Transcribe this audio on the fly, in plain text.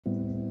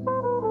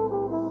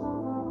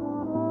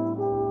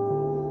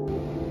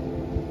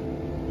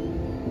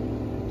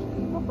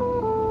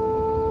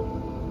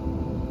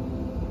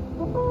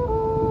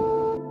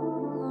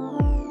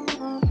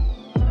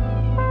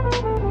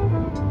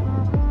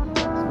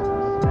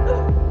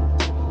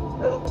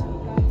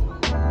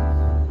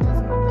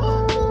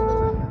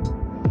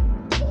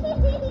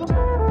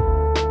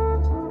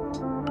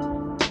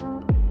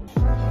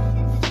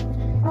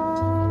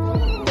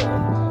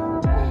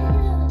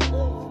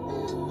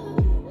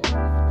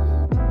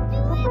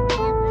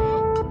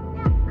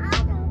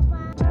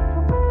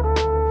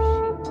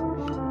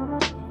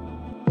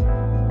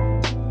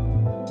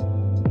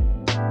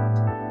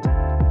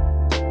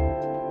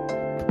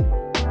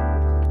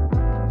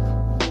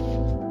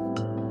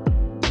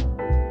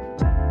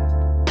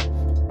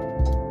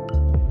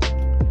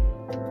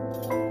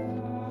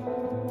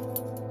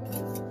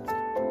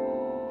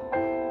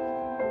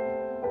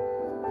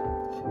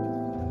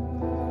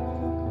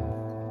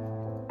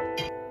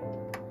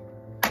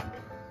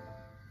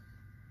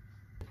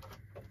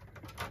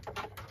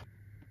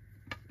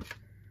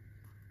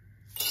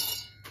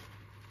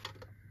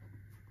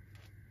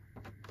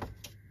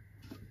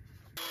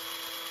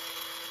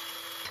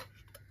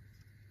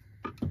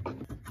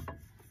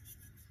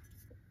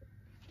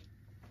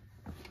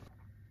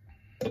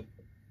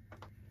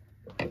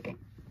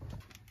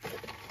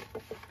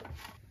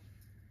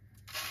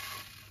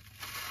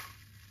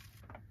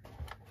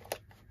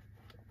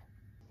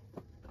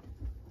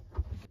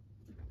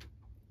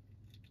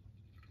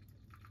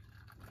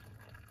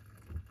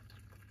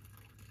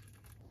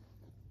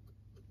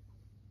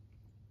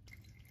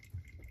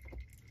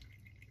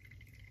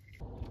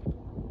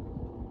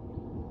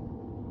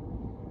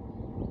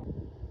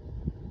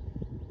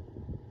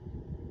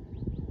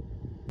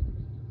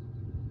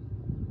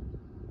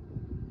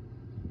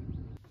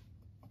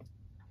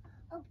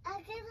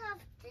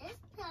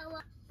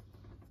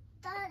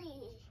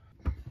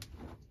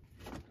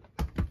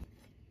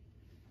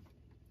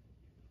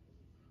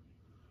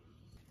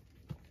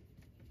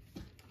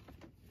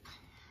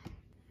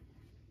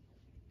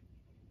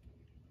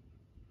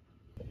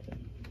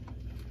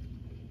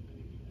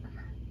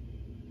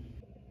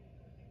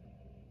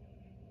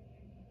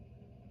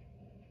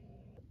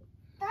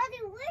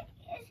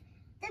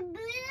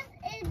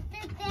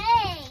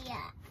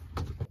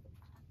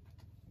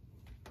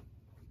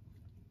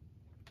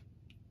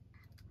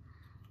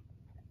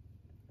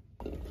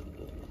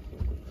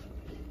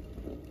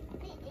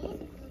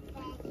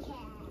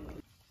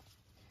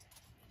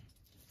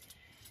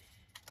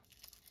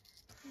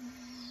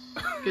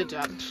Good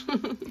job.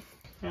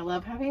 I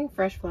love having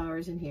fresh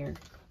flowers in here.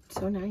 It's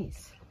so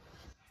nice.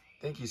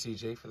 Thank you,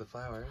 CJ, for the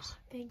flowers.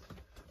 Thank you.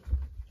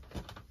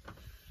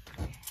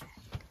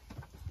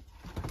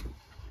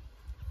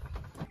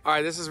 All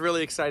right, this is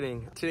really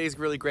exciting. Today's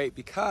really great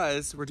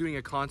because we're doing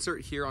a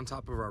concert here on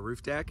top of our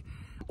roof deck,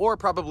 or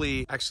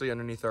probably actually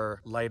underneath our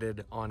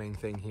lighted awning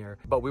thing here.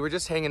 But we were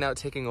just hanging out,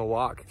 taking a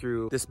walk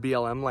through this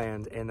BLM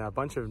land, and a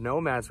bunch of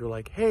nomads were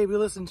like, hey, we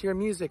listened to your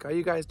music. Are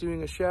you guys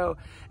doing a show?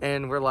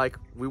 And we're like,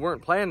 we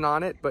weren't planning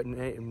on it, but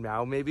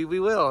now maybe we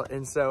will.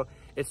 And so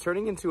it's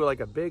turning into like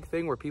a big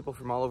thing where people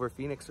from all over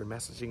Phoenix are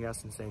messaging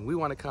us and saying, we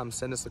want to come,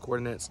 send us the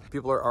coordinates.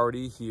 People are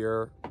already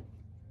here.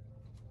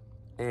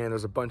 And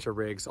there's a bunch of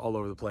rigs all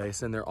over the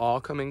place, and they're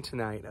all coming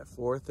tonight at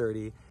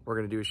 4:30. We're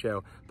gonna do a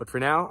show. But for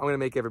now, I'm gonna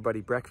make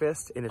everybody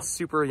breakfast, and it's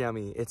super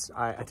yummy.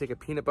 I take a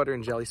peanut butter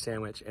and jelly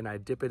sandwich, and I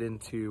dip it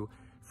into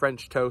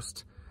French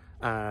toast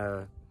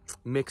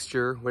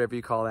mixture, whatever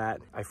you call that.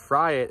 I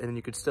fry it, and then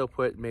you could still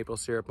put maple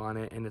syrup on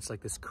it, and it's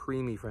like this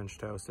creamy French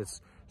toast.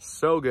 It's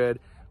so good.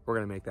 We're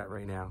gonna make that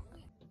right now.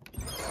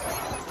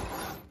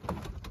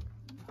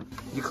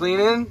 You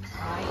cleaning?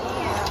 I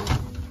am.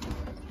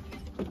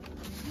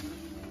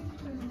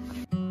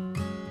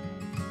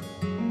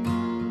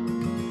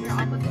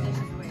 I'll put the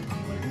dishes away. You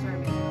want to start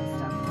making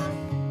stuff.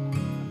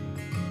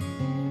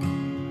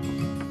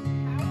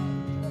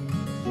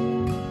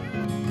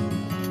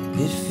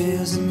 It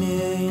feels a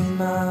million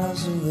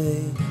miles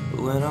away,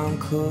 but when I'm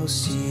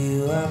close to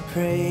you, I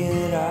pray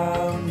that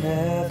I'll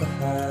never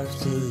have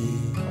to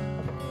leave.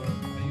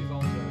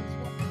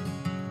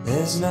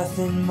 There's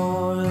nothing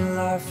more in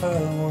life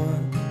I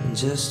want than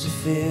just to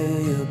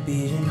feel your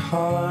beating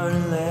heart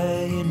and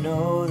let you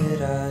know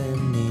that I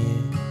am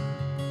near.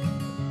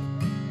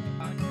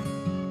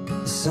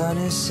 The sun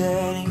is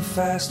setting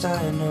fast,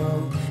 I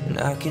know, and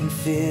I can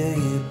feel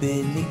you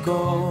bid me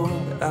go,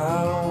 but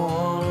I don't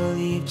wanna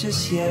leave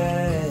just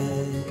yet.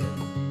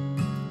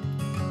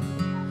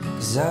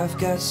 'Cause I've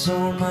got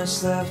so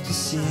much left to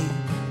see,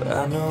 but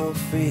I know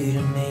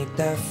freedom ain't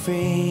that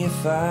free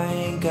if I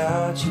ain't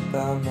got you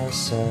by my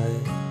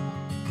side.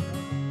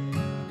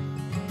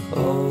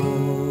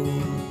 Oh,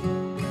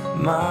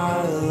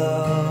 my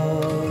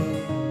love,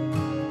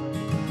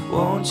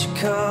 won't you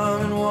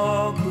come and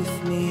walk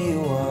with me a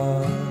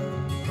while?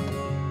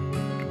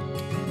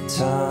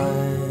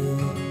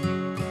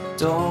 Time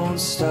don't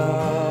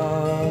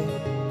stop,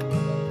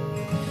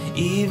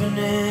 even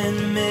in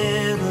the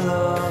middle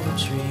of a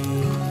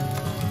dream.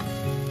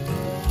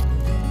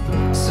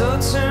 So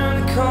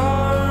turn the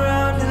car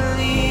around and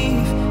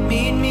leave.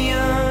 Meet me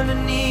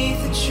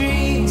underneath the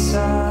tree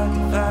inside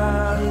the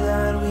valley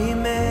that we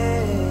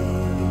made.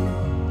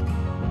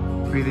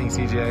 What do you think,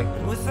 CJ?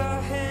 And with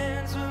our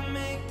hands we'll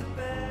make the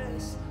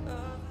best of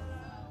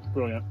life.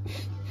 Brilliant.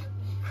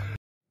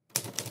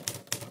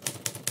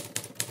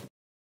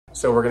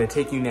 So we're gonna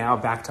take you now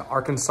back to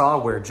Arkansas,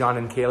 where John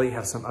and Kaylee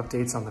have some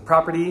updates on the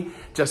property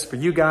just for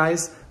you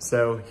guys.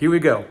 So here we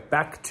go,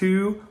 back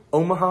to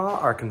Omaha,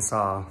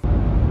 Arkansas.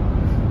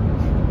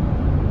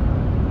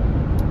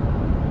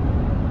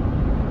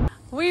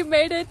 We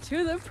made it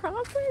to the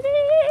property!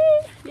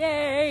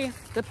 Yay!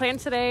 The plan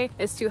today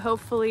is to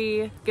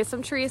hopefully get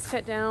some trees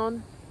cut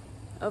down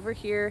over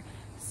here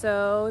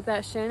so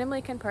that Shannon and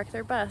Emily can park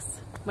their bus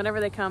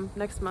whenever they come,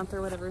 next month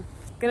or whatever.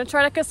 Gonna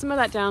try to cut some of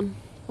that down.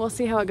 We'll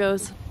see how it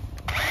goes.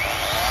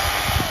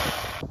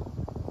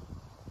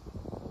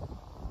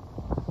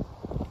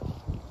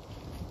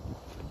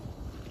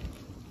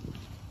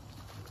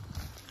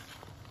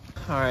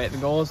 All right, the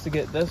goal is to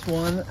get this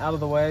one out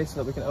of the way so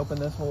that we can open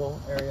this whole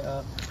area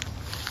up.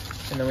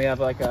 And then we have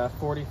like a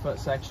 40-foot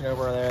section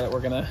over there that we're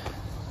gonna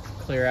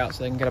clear out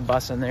so they can get a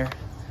bus in there.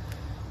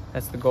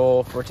 That's the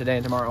goal for today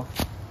and tomorrow.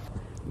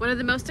 One of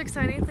the most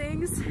exciting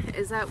things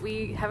is that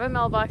we have a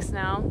mailbox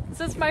now. This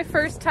is my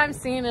first time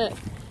seeing it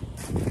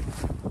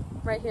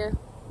right here.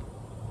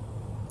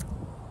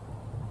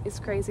 It's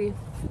crazy.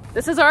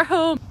 This is our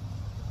home.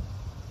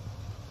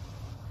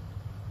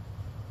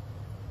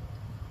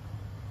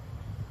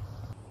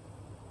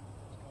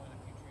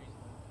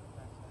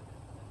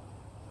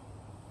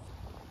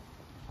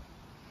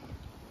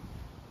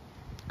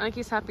 I think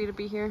he's happy to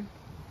be here.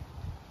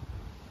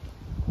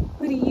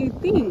 What do you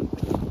think?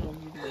 Oh,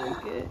 you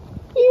like it?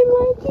 You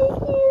like it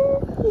here?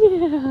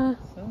 Yeah.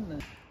 So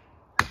nice.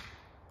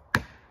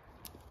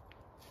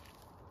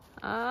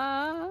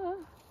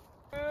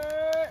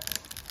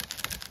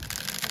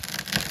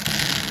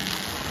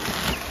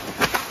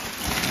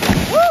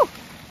 Woo!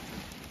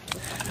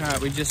 All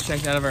right, we just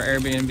checked out of our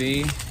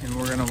Airbnb and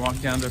we're gonna walk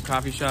down to a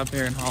coffee shop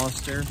here in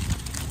Hollister.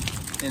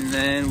 And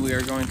then we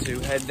are going to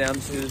head down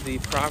to the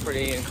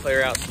property and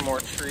clear out some more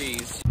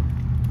trees.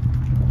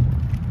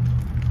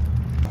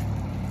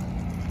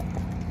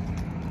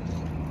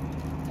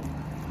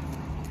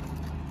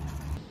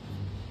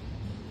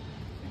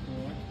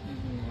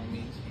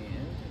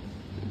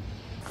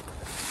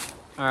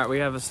 All right, we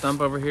have a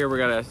stump over here. We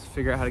gotta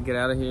figure out how to get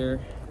out of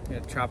here. We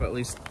gotta chop it at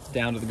least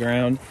down to the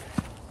ground.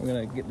 We're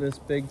gonna get this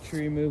big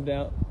tree moved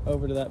out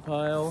over to that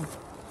pile.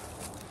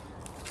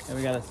 And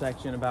we got a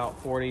section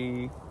about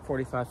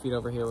 45 feet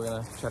over here we're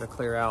gonna try to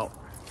clear out.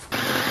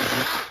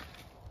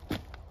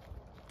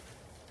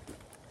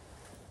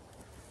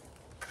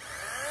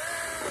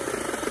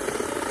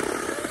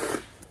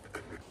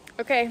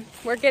 Okay,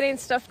 we're getting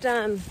stuff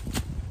done.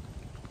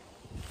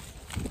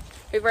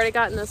 We've already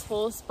gotten this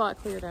whole spot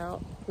cleared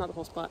out. Not the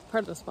whole spot,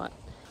 part of the spot.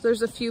 So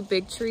there's a few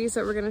big trees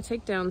that we're gonna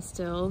take down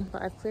still,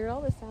 but I've cleared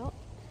all this out,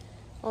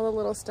 all the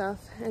little stuff,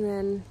 and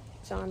then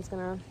John's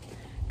gonna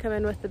come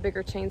in with the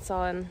bigger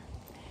chainsaw and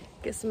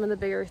get some of the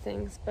bigger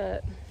things,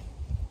 but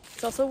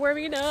it's also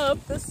warming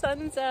up, the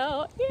sun's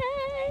out,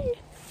 yay!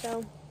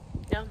 So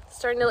yeah, it's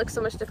starting to look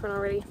so much different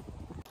already.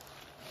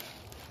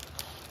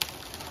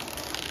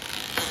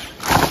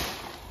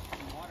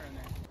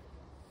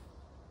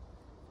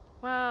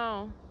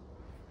 Wow.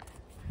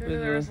 Who knew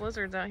there was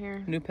lizards out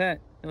here? New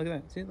pet. Hey, look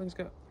at that. See, let's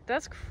go.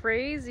 That's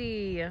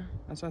crazy.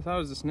 That's what I thought it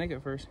was a snake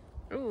at first.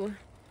 Ooh.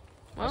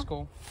 Well, that's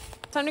cool.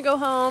 Time to go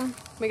home.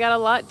 We got a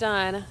lot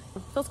done.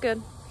 Feels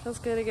good. Feels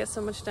good to get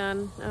so much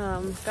done.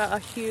 Got a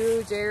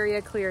huge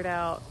area cleared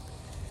out.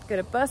 Got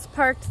a bus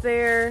parked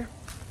there.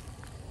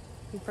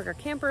 We park our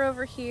camper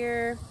over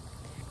here.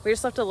 We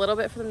just left a little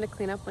bit for them to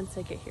clean up once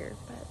they get here,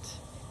 but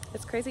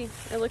it's crazy.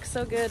 It looks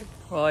so good.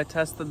 Well, I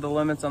tested the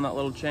limits on that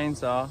little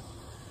chainsaw.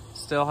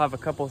 Still have a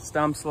couple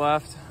stumps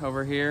left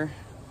over here.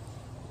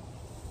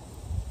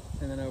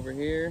 And then over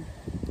here.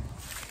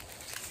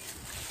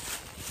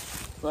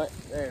 But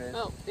there it is.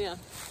 Oh, yeah.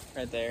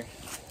 Right there.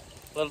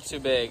 A little too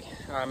big.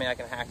 I mean, I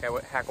can hack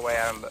away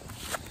at them, but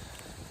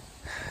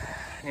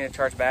I need to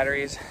charge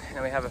batteries.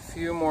 And we have a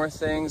few more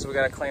things we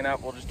got to clean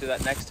up. We'll just do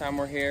that next time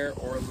we're here,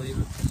 or leave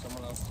it for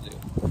someone else to do.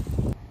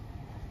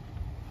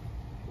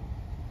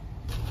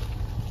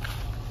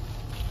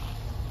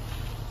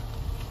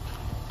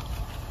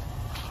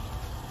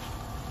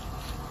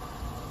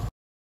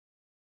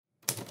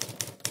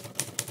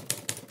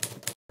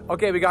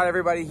 Okay, we got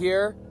everybody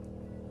here.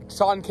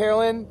 Sean and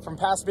Carolyn from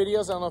past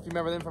videos. I don't know if you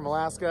remember them from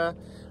Alaska.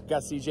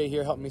 Got CJ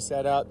here helping me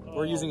set up.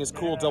 We're using his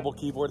cool double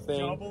keyboard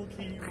thing. Double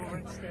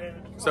keyboard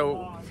stand.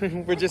 So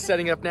we're just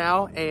setting up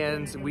now,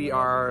 and we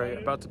are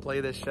about to play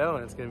this show,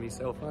 and it's gonna be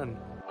so fun.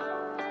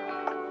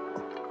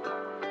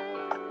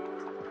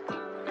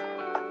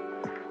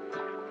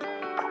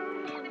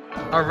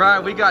 All right,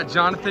 we got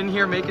Jonathan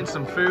here making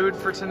some food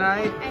for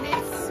tonight. And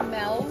it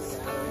smells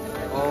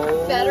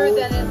better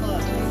than it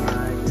looks.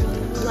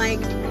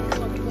 Like,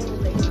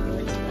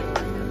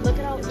 look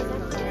at all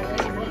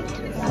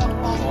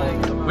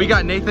We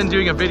got Nathan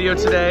doing a video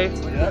today.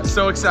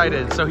 So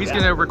excited. So he's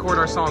gonna record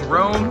our song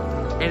Rome,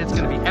 and it's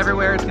gonna be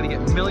everywhere. It's gonna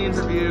get millions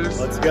of views.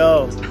 Let's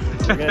go.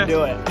 We're gonna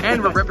do it.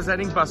 And we're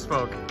representing bus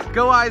folk.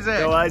 Go Isaac!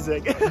 Go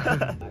Isaac.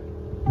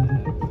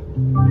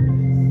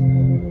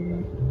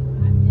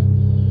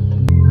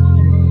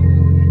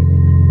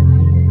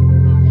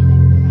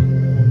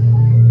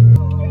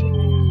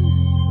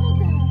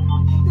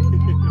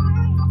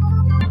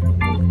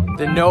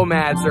 The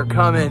nomads are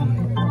coming.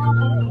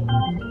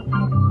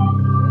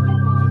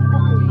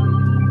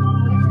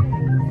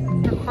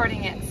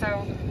 Recording it,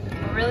 so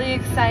we're really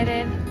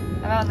excited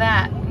about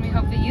that. And we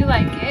hope that you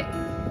like it.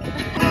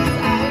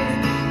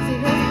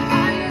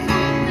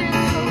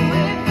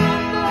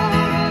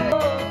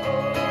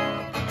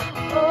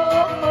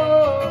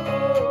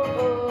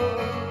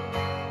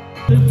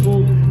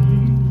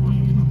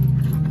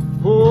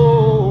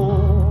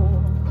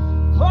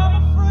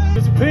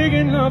 It's big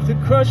enough to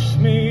crush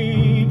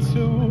me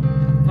too.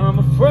 I'm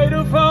afraid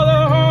of all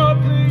the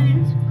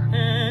heartbeats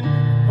and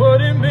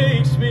what it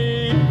makes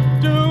me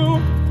do.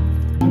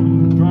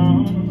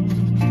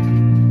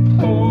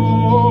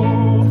 Oh,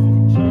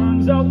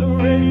 turns out the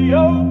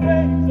radio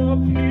plays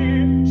up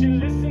here. She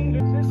listened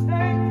to this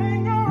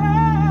thing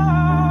around.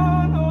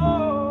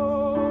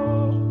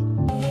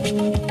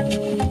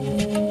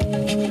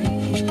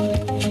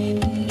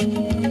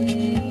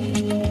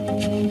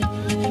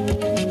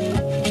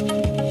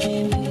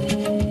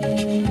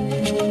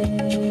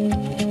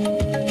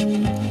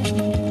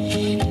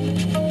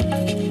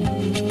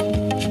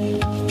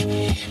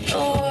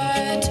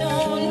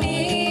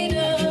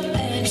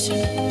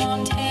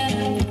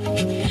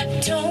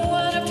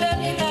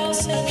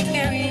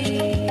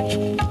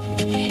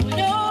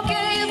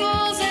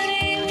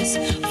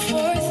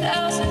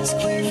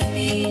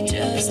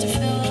 Just to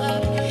fill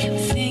up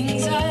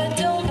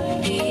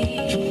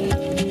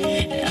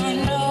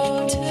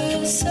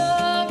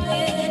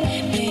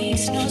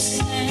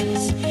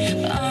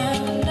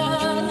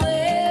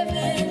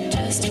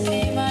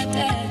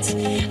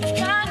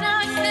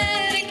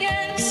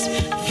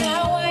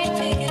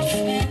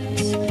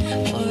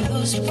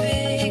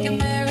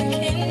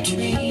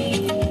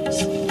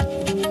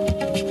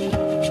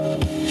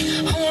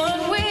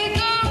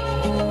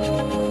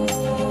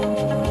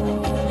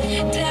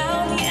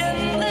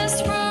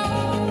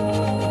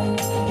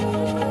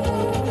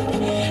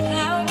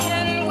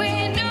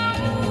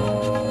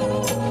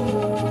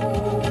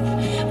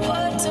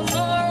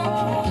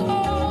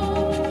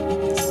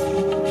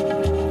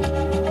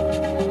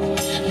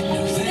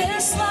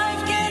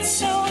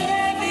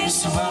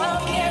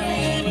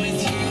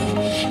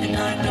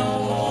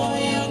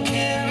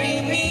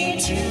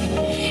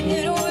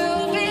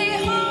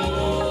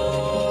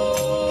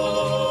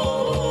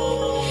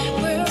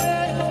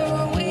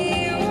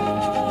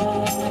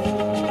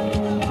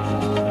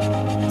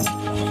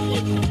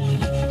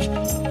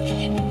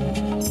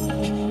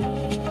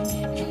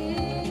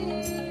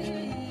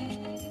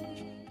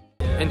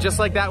And just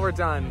like that, we're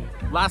done.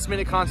 Last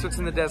minute concerts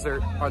in the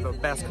desert are the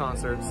best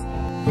concerts.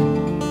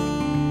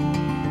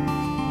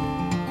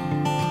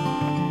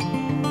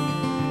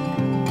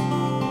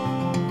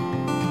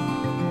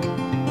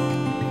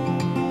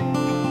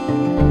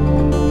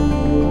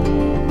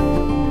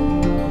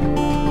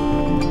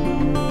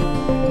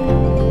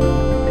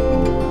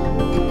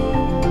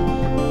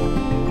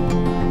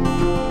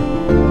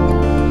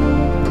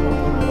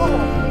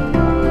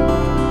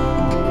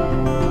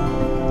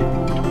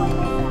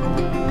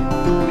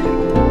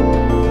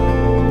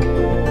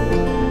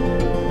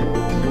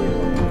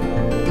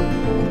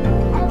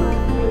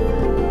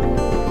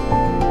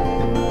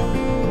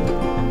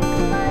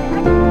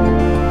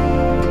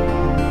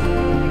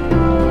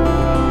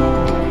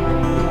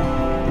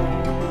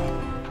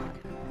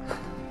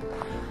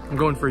 I'm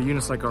going for a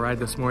unicycle ride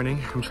this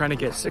morning. I'm trying to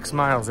get 6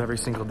 miles every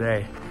single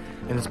day.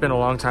 And it's been a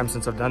long time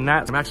since I've done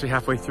that. I'm actually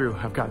halfway through.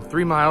 I've got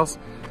 3 miles.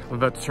 I'm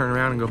about to turn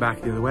around and go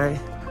back the other way.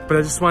 But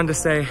I just wanted to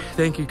say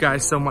thank you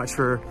guys so much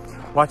for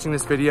watching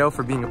this video,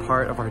 for being a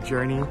part of our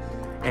journey.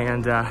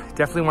 And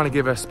definitely want to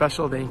give a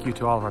special thank you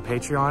to all of our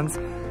Patreons.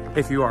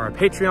 If you are a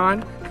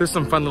Patreon, there's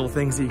some fun little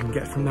things that you can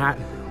get from that.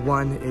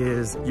 One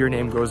is your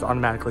name goes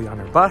automatically on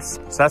our bus,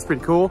 so that's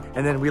pretty cool.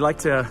 And then we like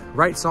to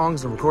write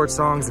songs and record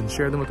songs and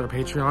share them with our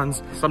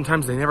Patreons.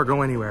 Sometimes they never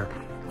go anywhere.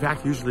 In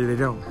fact, usually they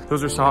don't.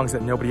 Those are songs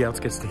that nobody else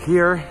gets to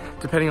hear.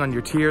 Depending on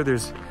your tier,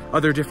 there's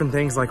other different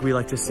things, like we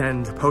like to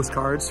send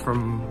postcards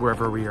from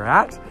wherever we are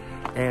at.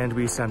 And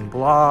we send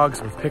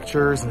blogs with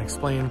pictures and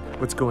explain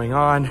what's going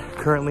on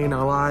currently in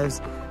our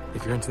lives,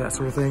 if you're into that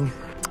sort of thing.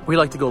 We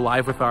like to go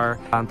live with our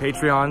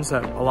Patreons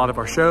at a lot of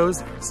our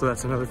shows, so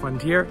that's another fun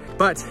tier.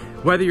 But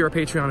whether you're a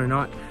Patreon or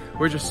not,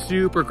 we're just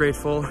super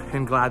grateful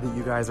and glad that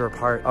you guys are a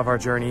part of our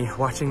journey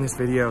watching this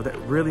video. That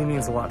really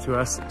means a lot to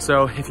us.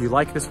 So if you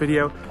like this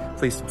video,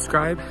 please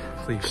subscribe,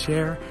 please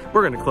share.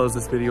 We're gonna close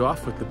this video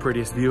off with the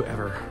prettiest view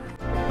ever.